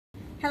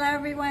Hello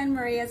everyone,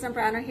 Maria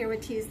Zambrano here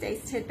with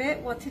Tuesday's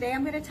Tidbit. Well, today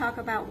I'm going to talk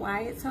about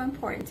why it's so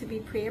important to be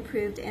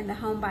pre-approved in the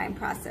home buying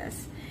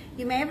process.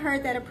 You may have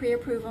heard that a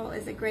pre-approval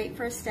is a great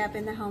first step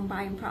in the home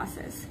buying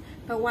process,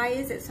 but why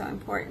is it so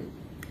important?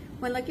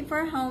 When looking for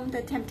a home,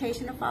 the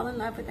temptation to fall in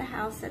love with a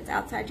house that's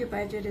outside your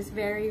budget is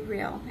very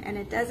real, and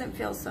it doesn't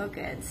feel so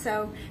good.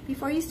 So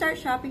before you start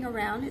shopping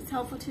around, it's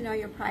helpful to know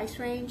your price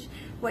range,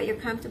 what you're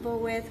comfortable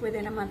with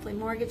within a monthly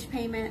mortgage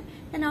payment,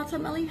 and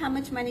ultimately how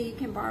much money you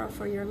can borrow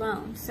for your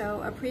loan.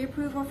 So a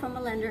pre-approval from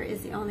a lender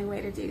is the only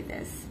way to do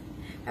this.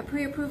 A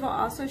pre-approval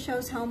also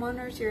shows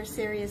homeowners you're a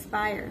serious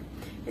buyer.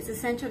 It's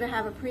essential to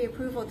have a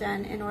pre-approval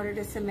done in order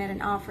to submit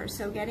an offer,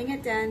 so getting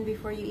it done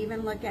before you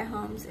even look at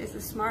homes is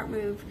a smart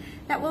move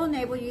that will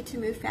enable you to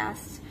move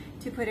fast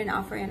to put an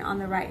offer in on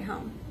the right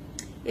home.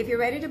 If you're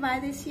ready to buy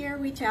this year,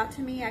 reach out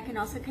to me. I can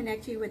also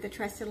connect you with a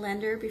trusted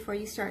lender before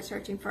you start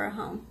searching for a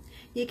home.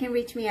 You can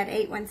reach me at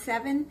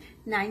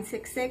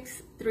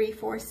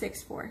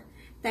 817-966-3464.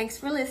 Thanks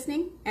for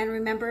listening, and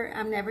remember,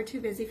 I'm never too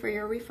busy for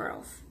your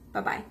referrals.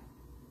 Bye-bye.